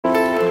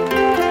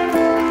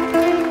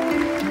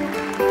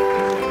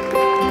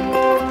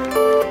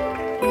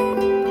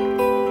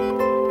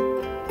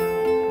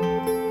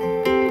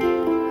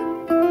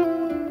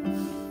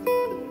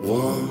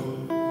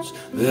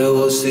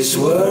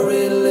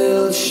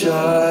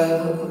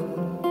child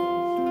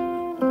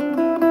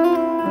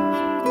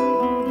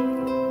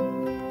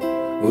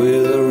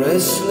with a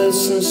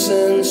restless and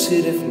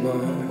sensitive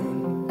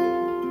mind.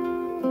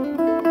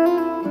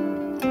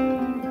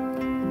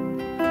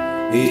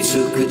 He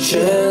took a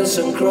chance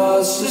and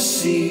crossed the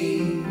sea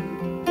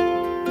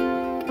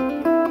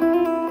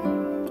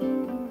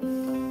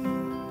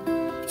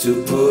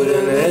to put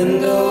an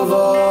end of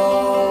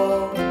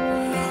all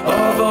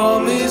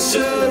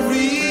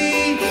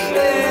misery.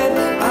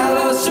 And I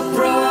lost a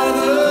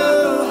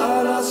brother, I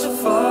lost a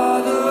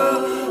father,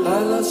 I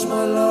lost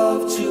my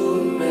love to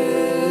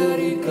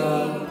America.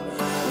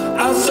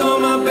 I saw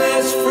my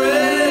best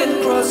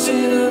friend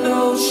crossing an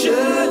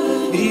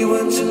ocean. He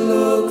went to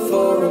look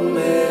for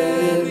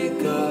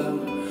America.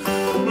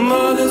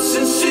 Mothers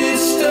and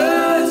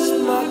sisters,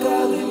 my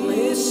God, we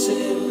miss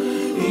him.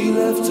 He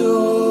left a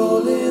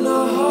hole in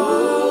our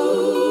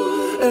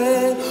heart,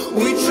 and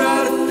we try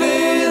to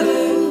fill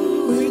it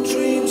with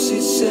dreams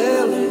he's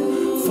selling.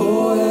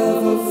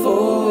 Forever,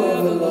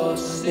 forever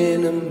lost in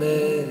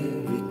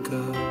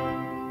America.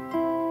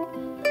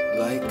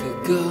 Like a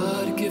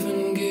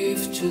God-given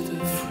gift to the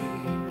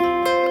free,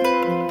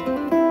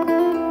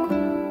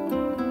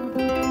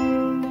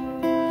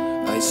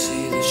 I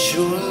see the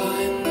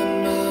shoreline, the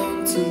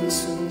mountains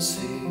and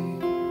sea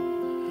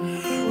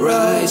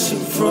rise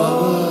in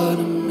front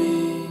of me,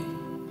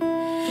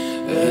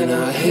 and I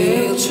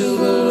hail to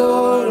the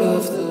Lord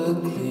of the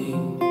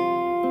clean.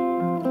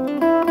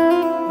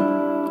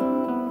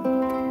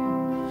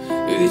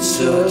 It's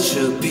such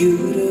a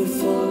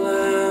beautiful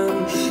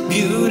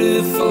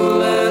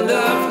land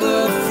of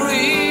the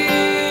free.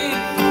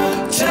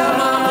 Tell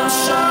mom I'm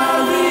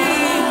sorry,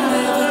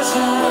 never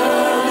to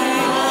worry.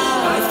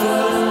 I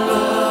fell in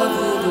love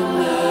with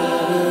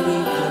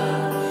America.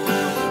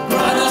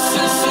 Brothers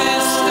and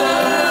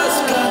sisters,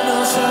 God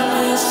knows I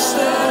miss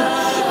them.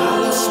 I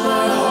lost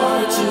my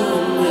heart to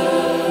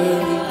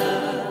America.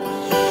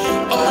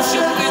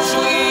 Ocean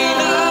between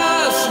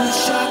us,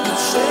 wish I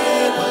could say,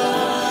 but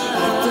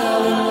I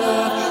fell in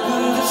love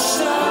with the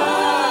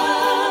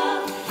sun.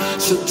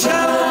 So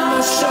tell them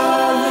I'm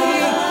sorry,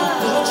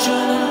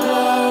 fortune and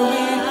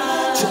glory.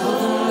 Tell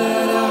them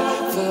that I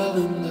fell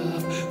in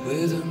love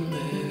with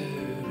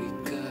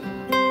America.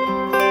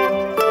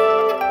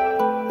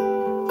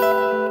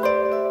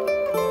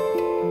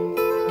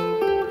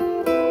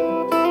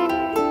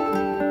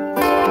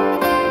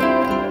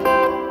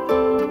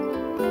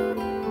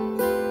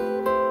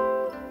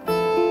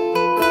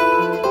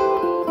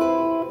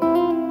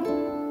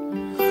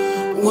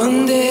 One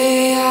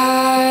day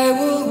I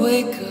will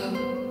wake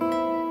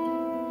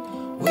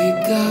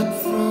up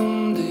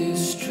from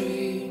this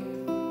dream.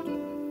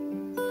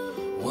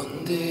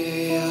 One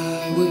day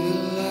I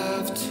will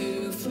have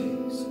to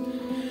face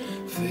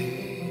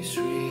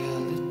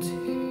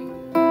reality.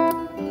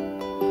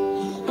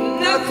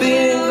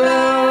 Nothing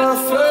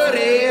lasts för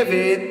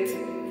evigt.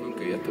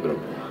 Funkar jättebra.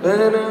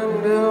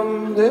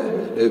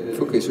 Det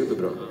funkar ju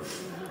superbra.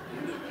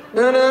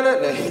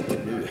 Nej, inte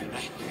nu.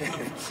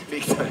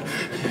 Viktor,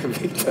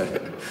 jag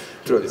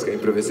tror vi ska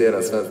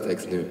improvisera svensk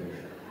text nu.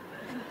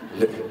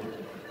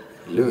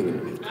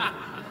 Lugn, Viktor.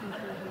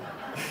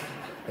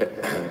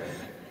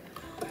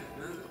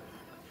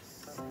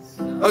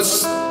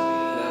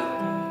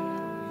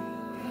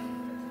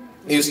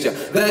 Just ja.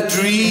 That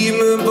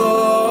dreamer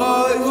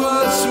boy